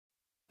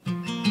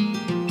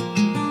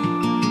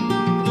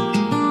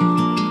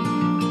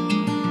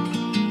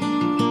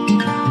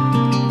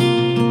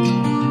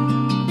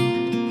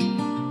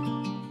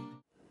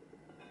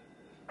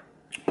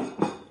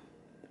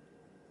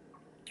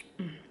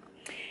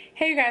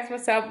Hey you guys,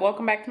 what's up?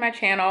 Welcome back to my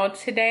channel.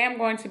 Today I'm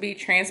going to be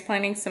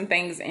transplanting some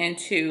things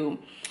into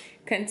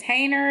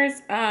containers,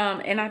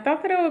 and I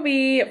thought that it would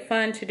be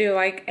fun to do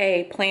like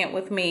a plant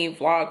with me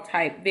vlog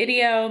type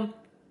video.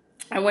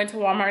 I went to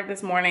Walmart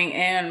this morning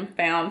and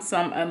found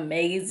some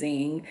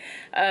amazing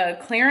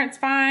clearance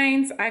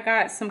finds. I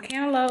got some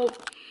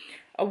cantaloupe,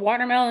 a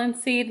watermelon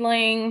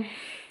seedling,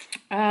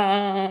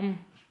 and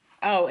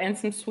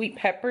some sweet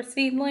pepper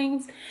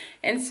seedlings.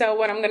 And so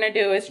what I'm gonna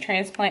do is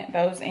transplant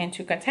those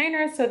into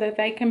containers so that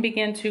they can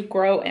begin to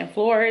grow and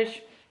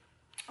flourish.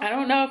 I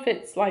don't know if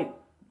it's like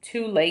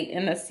too late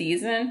in the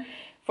season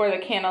for the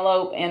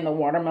cantaloupe and the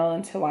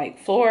watermelon to like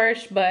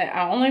flourish, but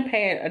I only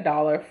paid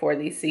 $1 for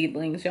these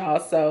seedlings, y'all.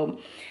 So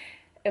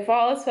if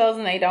all else fails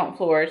and they don't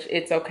flourish,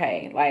 it's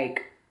okay.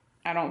 Like,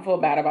 I don't feel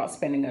bad about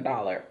spending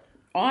 $1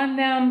 on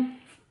them.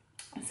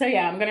 So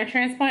yeah, I'm gonna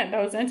transplant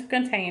those into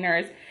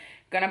containers.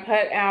 Gonna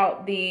put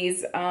out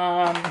these,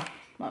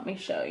 let me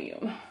show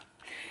you.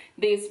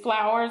 These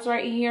flowers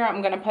right here,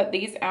 I'm gonna put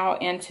these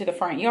out into the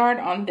front yard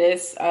on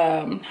this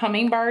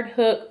hummingbird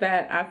hook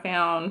that I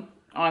found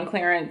on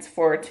clearance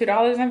for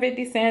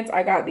 $2.50.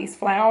 I got these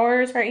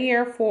flowers right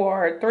here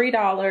for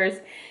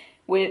 $3,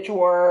 which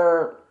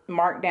were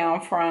marked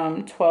down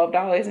from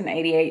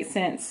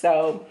 $12.88.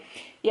 So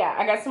yeah,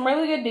 I got some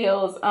really good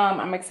deals.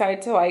 I'm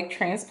excited to like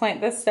transplant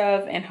this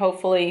stuff, and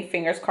hopefully,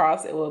 fingers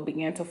crossed, it will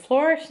begin to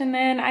flourish, and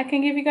then I can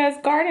give you guys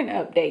garden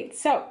updates.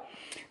 So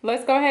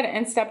let's go ahead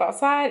and step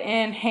outside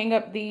and hang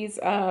up these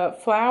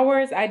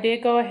flowers. I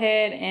did go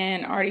ahead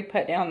and already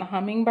put down the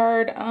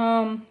hummingbird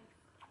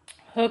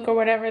hook or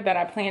whatever that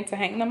I plan to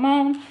hang them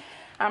on.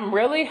 I'm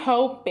really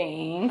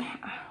hoping,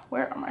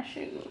 where are my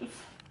shoes?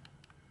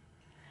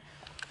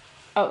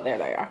 Oh, there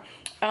they are.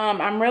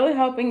 I'm really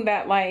hoping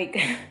that like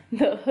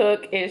the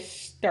hook is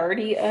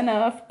sturdy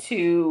enough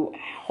to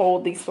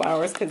hold these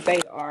flowers, because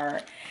they are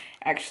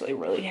actually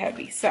really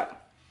heavy. So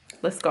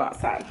let's go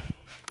outside.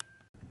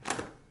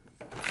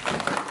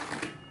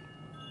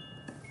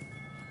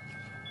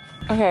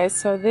 Okay,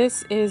 so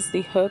this is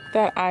the hook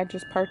that I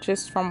just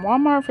purchased from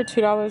Walmart for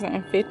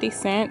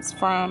 $2.50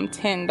 from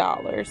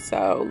 $10.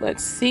 So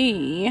let's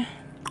see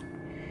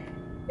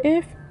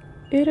if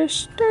it is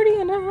sturdy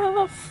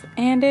enough,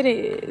 and it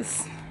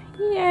is.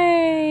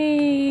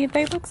 Yay!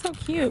 They look so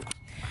cute.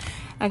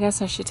 I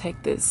guess I should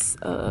take this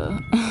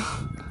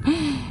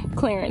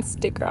clearance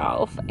sticker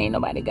off. Ain't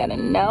nobody gotta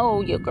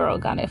know your girl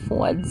got it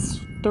for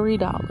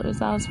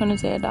 $3. I was gonna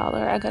say $1.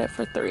 I got it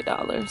for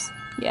 $3.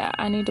 Yeah,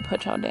 I need to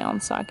put y'all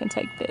down so I can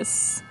take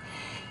this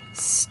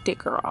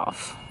sticker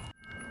off.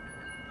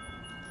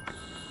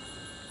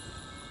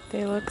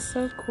 They look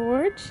so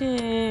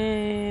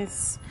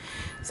gorgeous.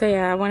 So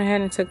yeah, I went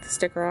ahead and took the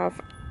sticker off.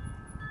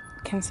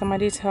 Can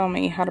somebody tell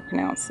me how to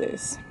pronounce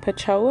this?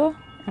 Pachoa?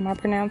 Am I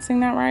pronouncing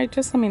that right?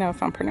 Just let me know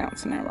if I'm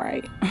pronouncing that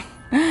right.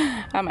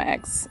 I'm gonna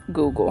ask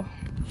Google.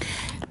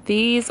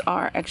 These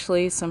are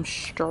actually some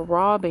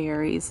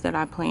strawberries that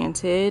I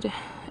planted,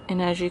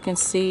 and as you can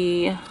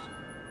see,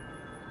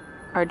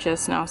 are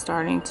just now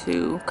starting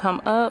to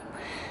come up.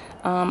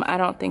 I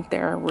don't think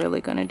they're really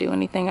gonna do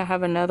anything. I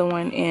have another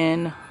one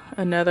in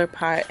another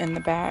pot in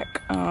the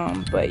back,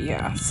 but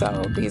yeah,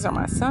 so these are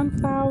my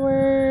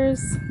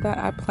sunflowers that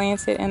I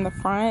planted in the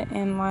front,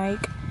 and like,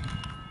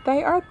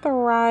 they are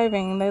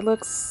thriving. They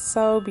look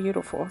so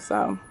beautiful,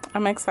 so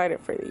I'm excited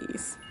for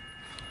these.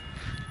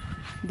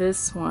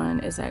 This one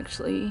is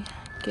actually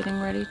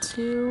getting ready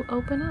to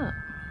open up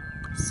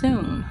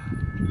soon.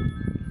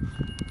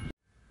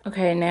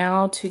 Okay,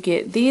 now to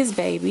get these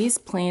babies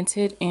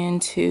planted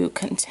into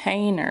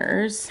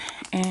containers.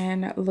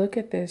 And look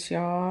at this,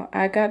 y'all.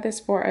 I got this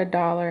for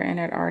 $1 and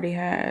it already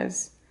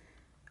has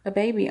a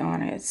baby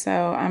on it.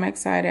 So I'm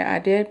excited. I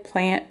did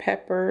plant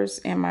peppers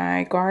in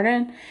my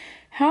garden.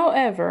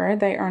 However,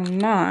 they are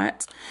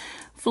not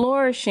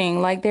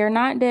flourishing. Like, they're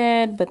not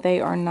dead, but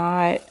they are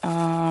not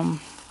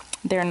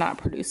they're not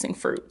producing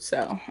fruit.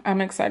 So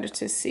I'm excited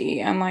to see.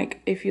 And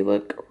like, if you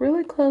look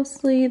really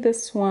closely,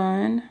 this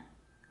one,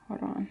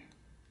 hold on.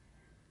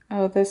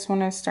 Oh, this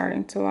one is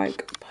starting to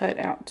like put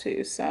out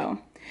too, so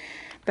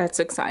that's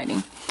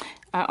exciting.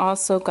 I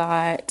also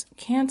got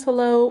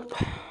cantaloupe.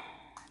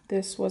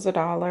 This was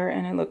 $1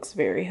 and it looks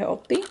very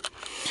healthy.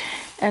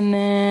 And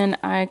then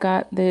I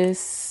got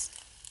this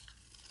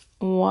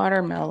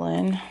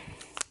watermelon.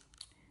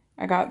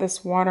 I got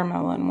this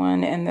watermelon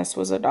one, and this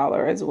was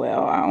 $1 as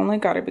well. I only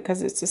got it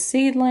because it's a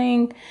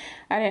seedling.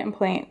 I didn't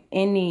plant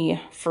any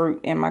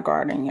fruit in my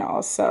garden,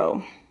 y'all,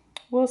 so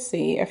we'll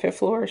see if it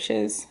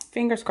flourishes.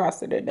 Fingers crossed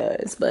that it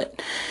does, but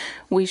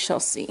we shall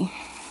see.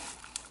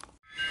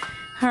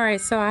 All right,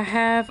 so I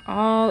have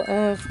all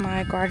of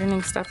my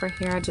gardening stuff right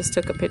here. I just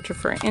took a picture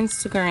for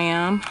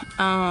Instagram.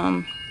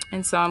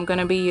 And so I'm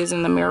gonna be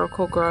using the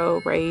Miracle Grow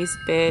raised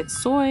bed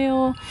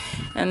soil.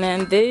 And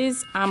then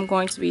these I'm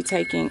going to be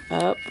taking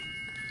up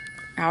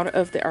out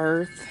of the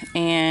earth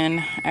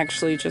and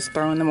actually just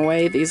throwing them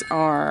away. These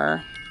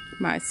are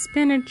my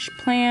spinach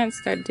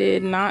plants that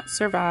did not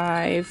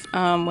survive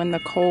when the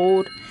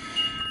cold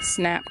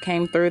snap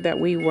came through that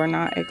we were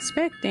not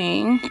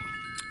expecting.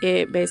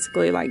 it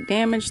basically like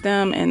damaged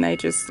them, and they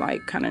just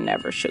like kind of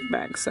never shook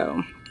back.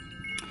 So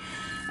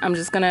I'm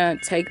just gonna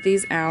take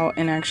these out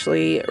and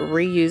actually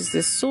reuse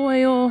this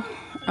soil.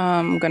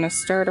 I'm gonna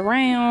stir it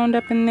around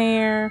up in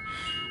there.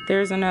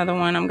 There's another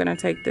one. I'm gonna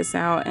take this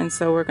out, and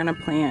so we're gonna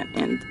plant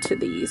into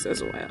these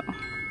as well.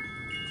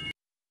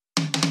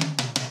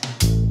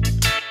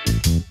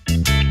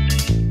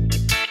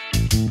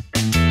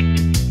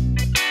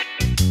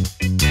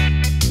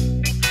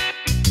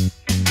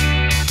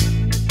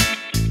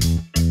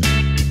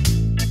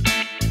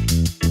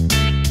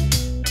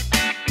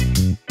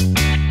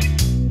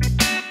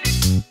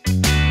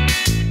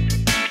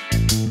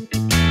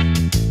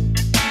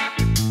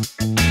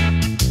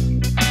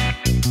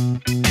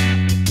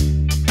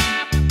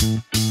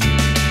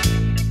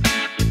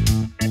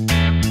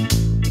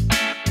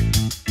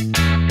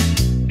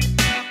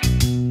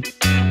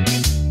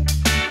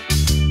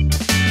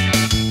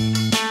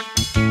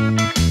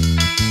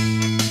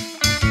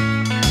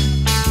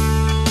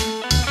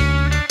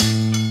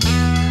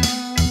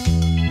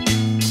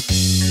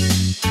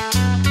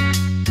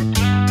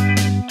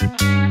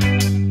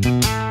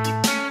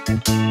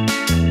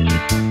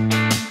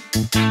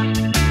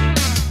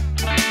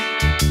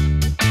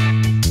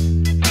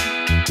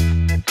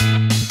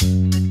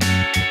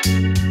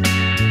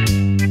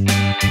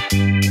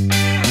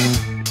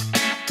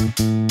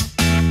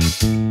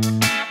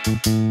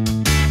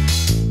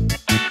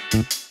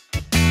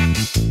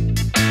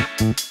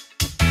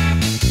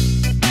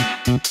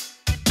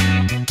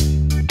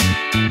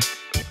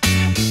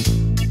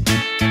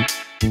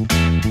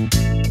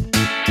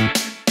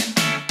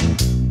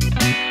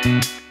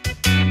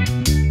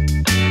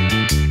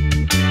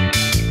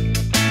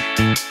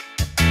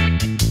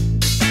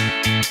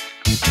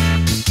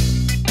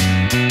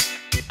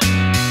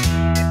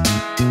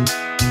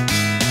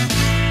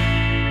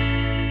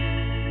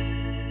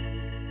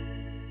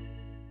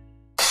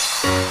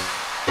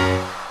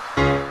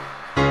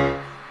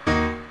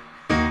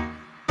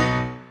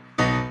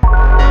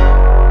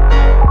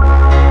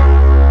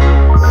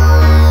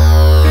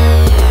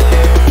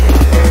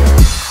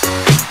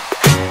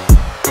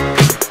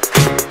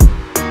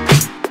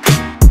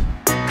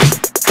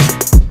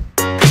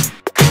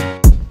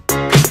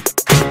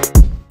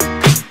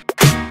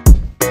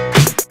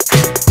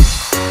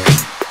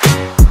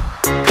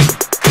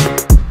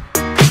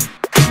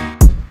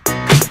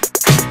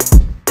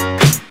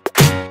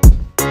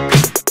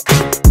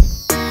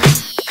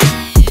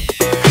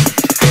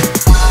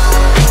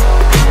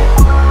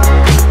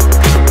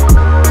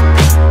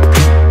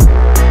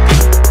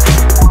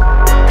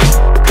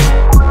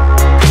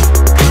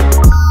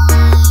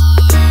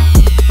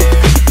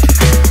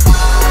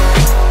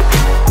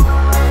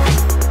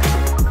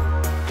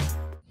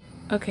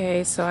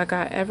 Okay, so I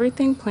got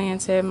everything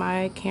planted.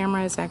 My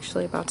camera is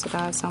actually about to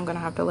die, so I'm gonna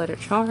have to let it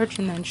charge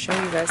and then show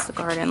you guys the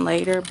garden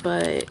later.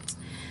 But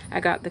I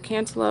got the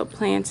cantaloupe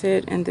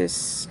planted in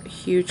this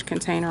huge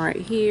container right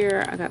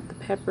here. I got the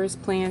peppers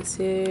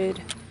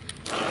planted,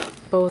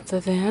 both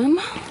of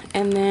them.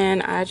 And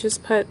then I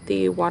just put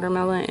the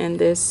watermelon in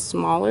this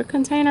smaller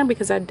container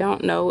because I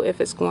don't know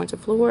if it's going to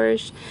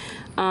flourish.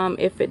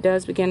 If it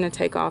does begin to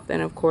take off, then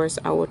of course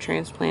I will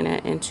transplant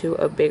it into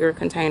a bigger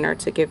container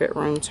to give it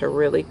room to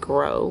really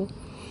grow.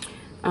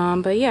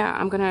 But yeah,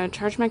 I'm gonna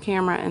charge my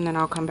camera and then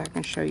I'll come back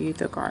and show you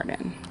the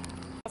garden.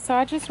 So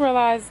I just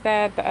realized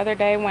that the other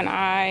day when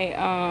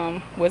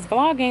I was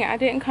vlogging, I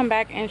didn't come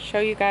back and show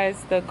you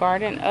guys the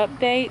garden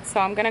update. So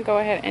I'm gonna go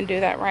ahead and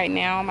do that right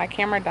now. My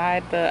camera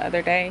died the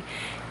other day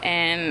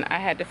and I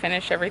had to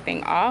finish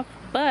everything off.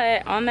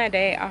 But on that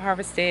day, I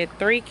harvested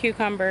 3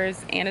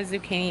 cucumbers and a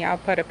zucchini. I'll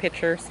put a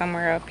picture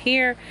somewhere up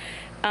here.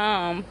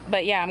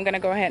 But yeah, I'm gonna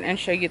go ahead and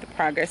show you the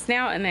progress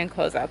now and then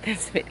close out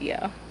this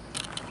video.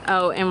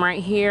 Oh, and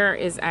right here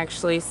is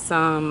actually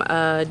some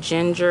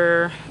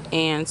ginger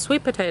and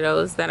sweet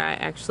potatoes that I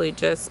actually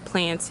just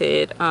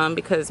planted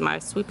because my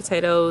sweet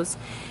potatoes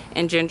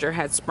and ginger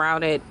had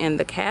sprouted in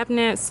the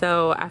cabinet.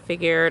 So I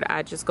figured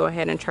I'd just go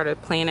ahead and try to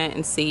plant it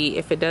and see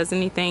if it does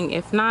anything.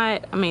 If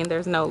not, I mean,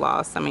 there's no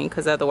loss. I mean,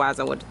 because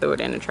otherwise I would have threw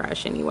it in the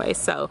trash anyway.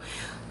 So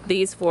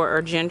these 4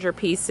 are ginger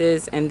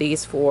pieces and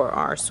these 4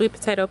 are sweet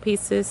potato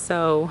pieces.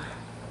 So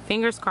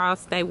fingers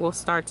crossed they will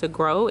start to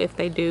grow. If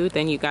they do,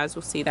 then you guys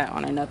will see that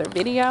on another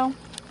video.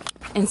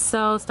 And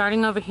so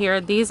starting over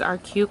here, these are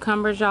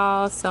cucumbers,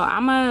 y'all. So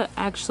I'm gonna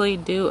actually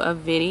do a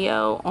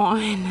video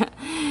on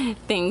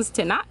things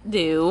to not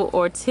do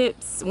or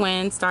tips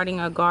when starting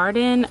a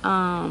garden.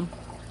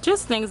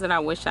 Just things that I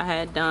wish I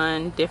had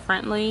done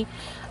differently.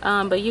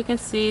 But you can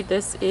see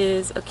this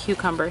is a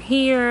cucumber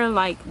here.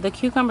 Like, the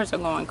cucumbers are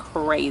going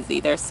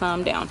crazy. There's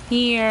some down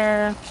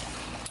here.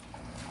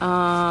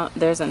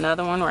 There's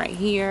another one right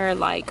here.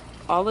 Like,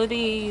 all of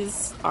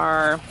these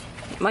are,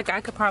 like,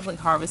 I could probably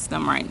harvest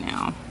them right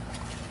now.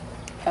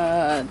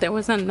 There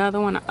was another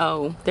one.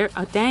 Oh,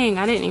 dang,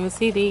 I didn't even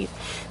see these.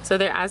 So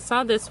there, I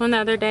saw this one the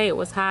other day. It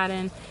was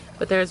hiding,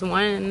 but there's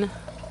one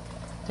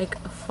like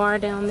far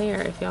down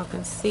there, if y'all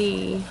can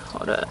see.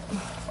 Hold up,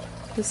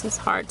 this is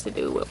hard to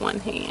do with one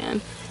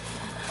hand.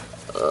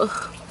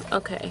 Ugh.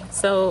 Okay,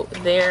 so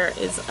there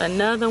is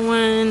another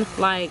one.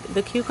 Like,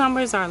 the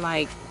cucumbers are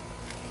like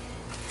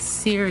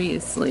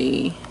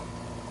seriously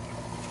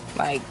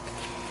like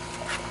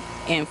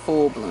in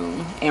full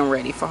bloom and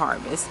ready for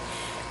harvest.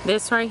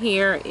 This right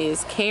here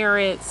is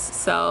carrots.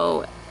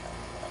 So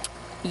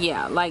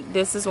yeah, like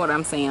this is what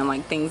I'm saying,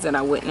 like things that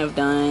I wouldn't have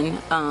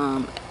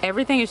done.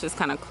 Everything is just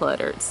kind of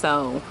cluttered,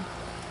 so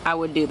I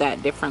would do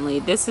that differently.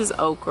 This is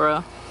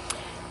okra.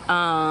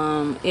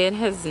 It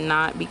has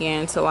not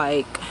began to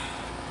like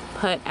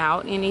put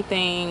out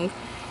anything,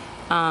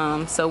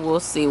 so we'll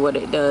see what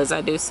it does.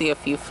 I do see a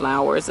few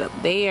flowers up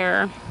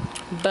there,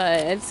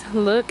 but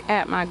look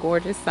at my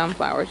gorgeous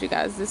sunflowers, you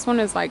guys. This one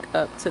is like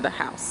up to the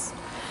house.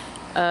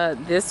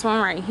 This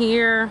one right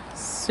here,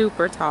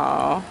 super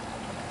tall.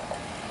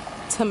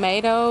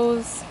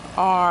 Tomatoes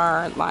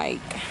are like,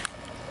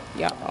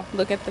 y'all,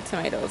 look at the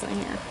tomatoes in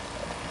here.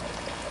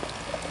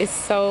 It's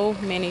so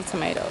many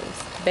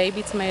tomatoes.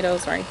 Baby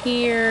tomatoes right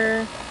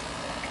here.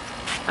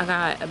 I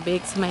got a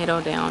big tomato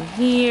down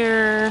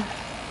here.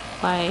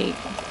 Like,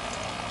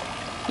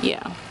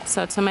 yeah.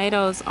 So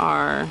tomatoes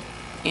are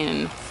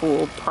in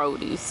full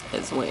produce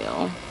as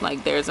well.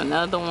 Like, there's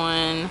another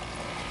one.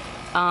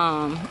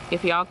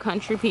 If y'all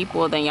country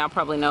people, then y'all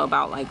probably know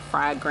about like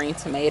fried green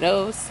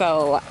tomatoes.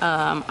 So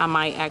I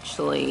might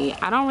actually,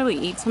 I don't really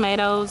eat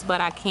tomatoes,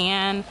 but I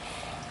can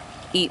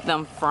eat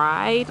them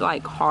fried,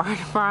 like hard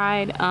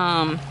fried.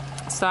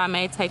 So I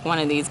may take one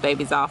of these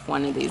babies off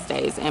one of these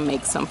days and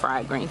make some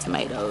fried green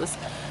tomatoes.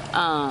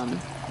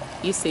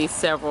 You see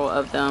several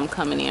of them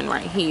coming in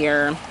right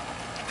here.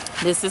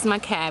 This is my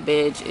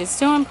cabbage. It's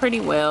doing pretty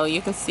well.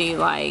 You can see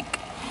like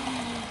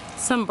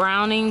some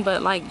browning,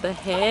 but like the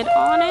head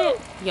on it,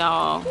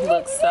 y'all,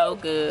 looks so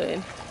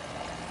good.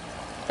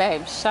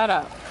 Babe, shut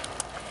up.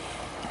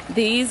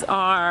 These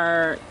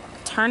are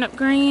turnip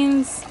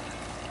greens.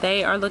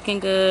 They are looking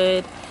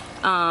good.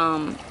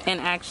 And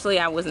actually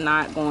I was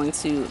not going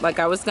to, like,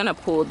 I was gonna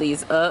pull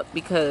these up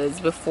because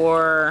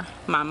before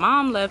my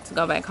mom left to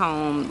go back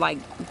home, like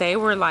they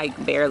were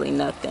like barely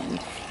nothing,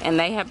 and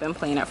they have been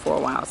planted for a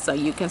while, so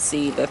you can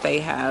see that they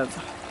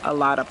have a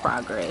lot of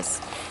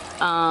progress.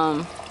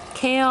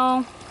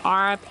 Kale,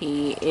 RIP,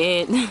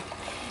 it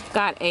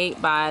got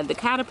ate by the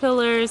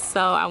caterpillars, so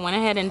I went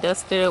ahead and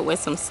dusted it with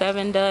some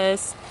 7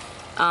 dust.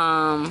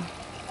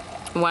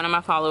 One of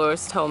my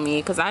followers told me,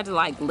 because I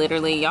like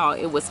literally, y'all,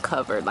 it was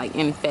covered, like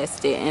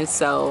infested, and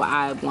so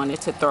I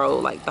wanted to throw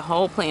like the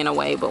whole plant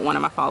away, but one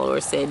of my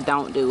followers said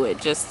don't do it,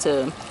 just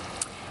to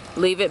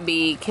leave it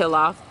be, kill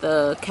off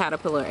the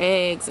caterpillar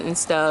eggs and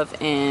stuff,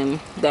 and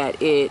that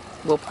it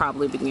will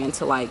probably begin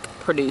to like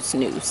produce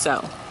new. So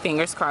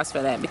fingers crossed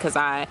for that, because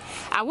I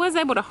was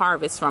able to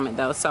harvest from it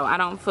though, so I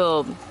don't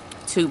feel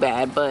too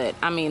bad. But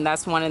I mean,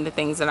 that's one of the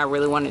things that I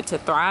really wanted to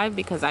thrive,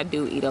 because I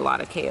do eat a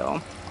lot of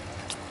kale.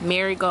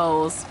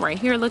 Marigolds right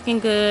here looking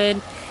good.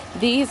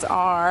 These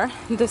are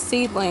the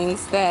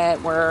seedlings that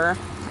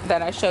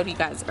I showed you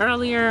guys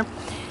earlier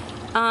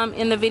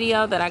in the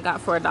video that I got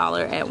for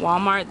 $1 at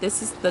Walmart.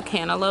 This is the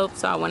cantaloupe,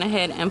 so I went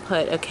ahead and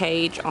put a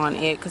cage on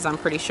it because I'm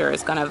pretty sure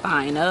it's gonna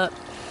vine up.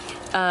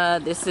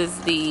 This is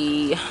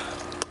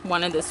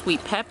one of the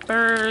sweet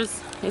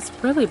peppers. It's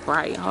really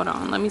bright. Hold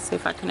on, let me see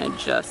if I can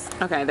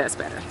adjust. Okay, that's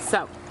better.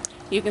 So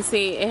you can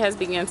see it has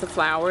begun to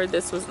flower.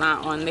 This was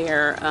not on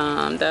there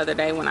the other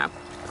day when I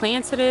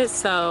planted it,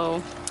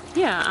 so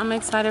yeah, I'm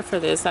excited for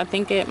this. I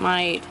think it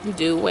might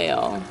do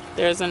well.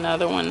 There's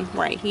another one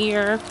right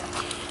here.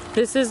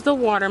 This is the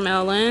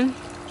watermelon,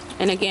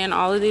 and again,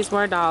 all of these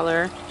were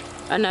 $1.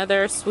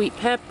 Another sweet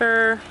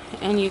pepper,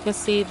 and you can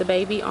see the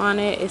baby on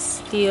it is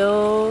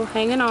still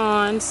hanging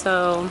on,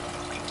 so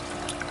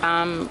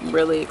I'm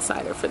really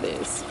excited for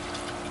this.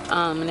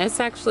 And it's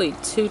actually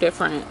 2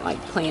 different like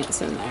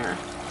plants in there.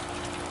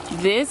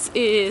 This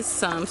is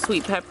some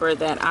sweet pepper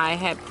that I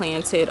had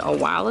planted a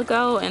while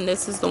ago, and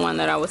this is the one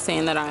that I was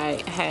saying that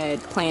I had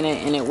planted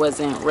and it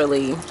wasn't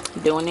really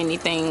doing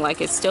anything.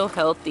 Like, it's still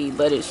healthy,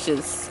 but it's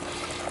just,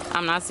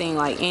 I'm not seeing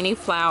like any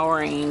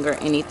flowering or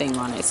anything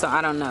on it, so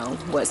I don't know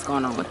what's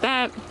going on with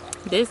that.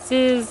 This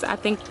is, I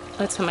think,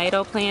 a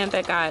tomato plant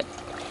that got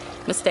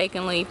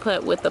mistakenly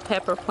put with the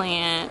pepper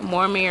plant.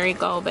 More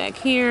marigold back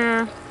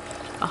here.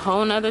 A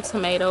whole nother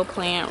tomato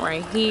plant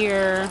right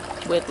here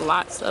with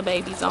lots of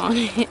babies on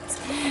it.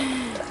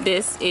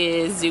 This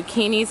is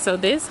zucchini. So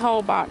this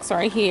whole box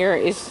right here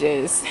is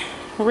just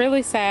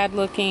really sad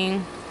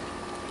looking.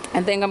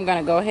 I think I'm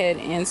gonna go ahead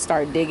and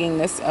start digging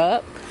this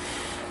up.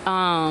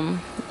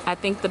 I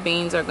think the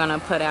beans are gonna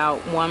put out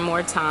one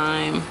more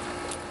time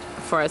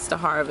for us to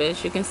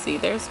harvest. You can see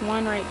there's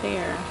one right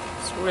there.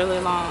 It's really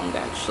long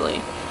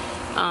actually.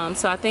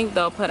 So I think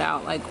they'll put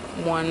out like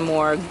one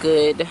more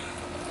good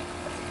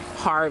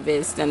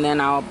harvest, and then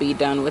I'll be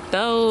done with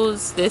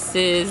those. This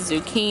is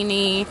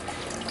zucchini.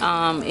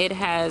 It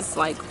has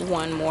like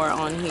one more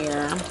on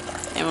here,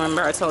 and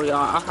remember I told y'all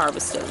I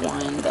harvested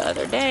one the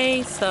other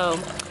day, so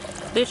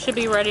this should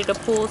be ready to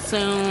pull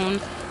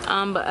soon.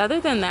 But other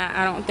than that,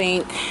 I don't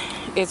think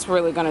it's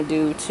really gonna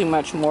do too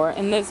much more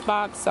in this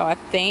box. So I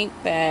think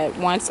that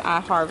once I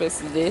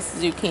harvest this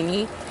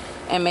zucchini,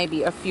 and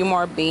maybe a few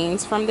more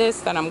beans from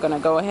this that I'm gonna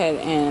go ahead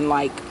and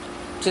like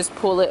just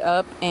pull it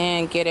up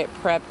and get it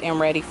prepped and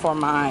ready for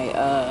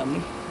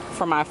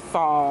my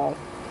fall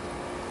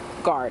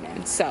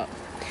garden. So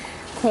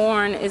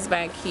corn is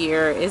back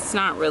here. It's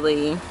not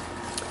really,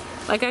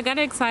 like, I got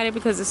excited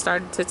because it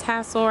started to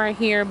tassel right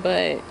here,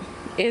 but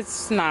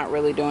it's not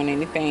really doing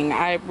anything.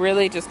 I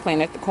really just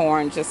planted the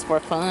corn just for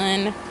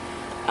fun,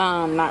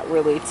 not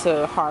really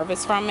to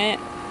harvest from it.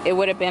 It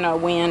would have been a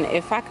win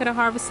if I could have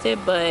harvested,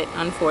 but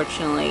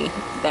unfortunately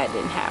that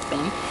didn't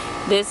happen.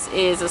 This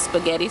is a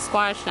spaghetti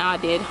squash. Now I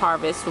did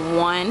harvest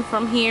one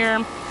from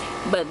here,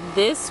 but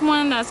this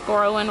one that's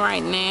growing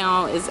right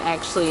now is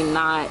actually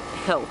not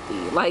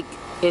healthy. Like,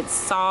 it's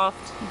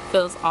soft,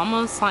 feels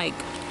almost like,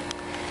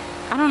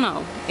 I don't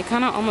know, it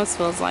kind of almost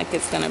feels like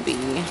it's gonna be,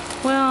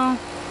 well,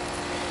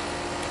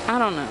 I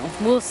don't know,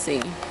 we'll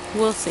see.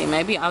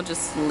 Maybe I'll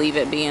just leave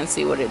it be and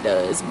see what it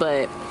does.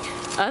 But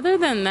other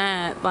than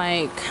that,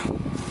 like,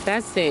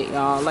 that's it,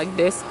 y'all. Like,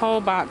 this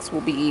whole box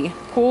will be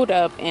pulled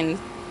up and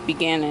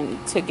beginning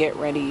to get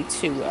ready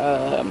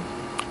to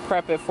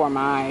prep it for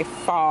my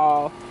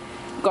fall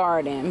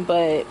garden.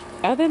 But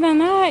other than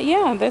that,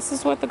 yeah, this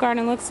is what the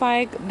garden looks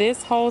like.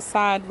 This whole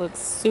side looks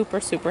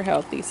super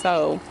healthy,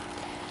 so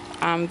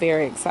I'm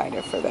very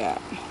excited for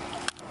that.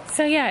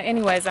 So yeah,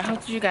 anyways, I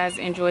hope that you guys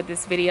enjoyed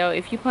this video.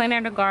 If you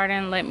planted a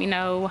garden, let me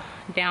know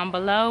down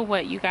below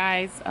what you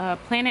guys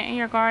planted in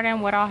your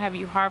garden. What all have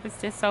you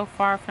harvested so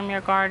far from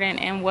your garden,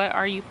 and what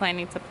are you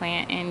planning to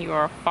plant in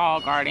your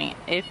fall garden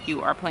if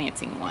you are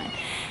planting one.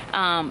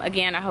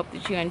 Again, I hope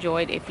that you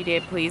enjoyed. If you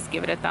did, please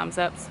give it a thumbs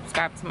up,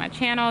 subscribe to my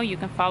channel. You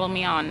can follow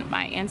me on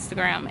my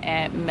Instagram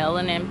at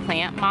Melanin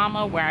Plant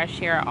Mama, where I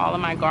share all of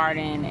my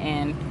garden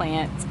and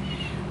plant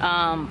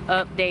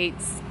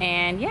updates.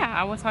 And yeah,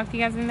 I will talk to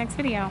you guys in the next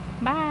video.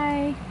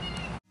 Bye.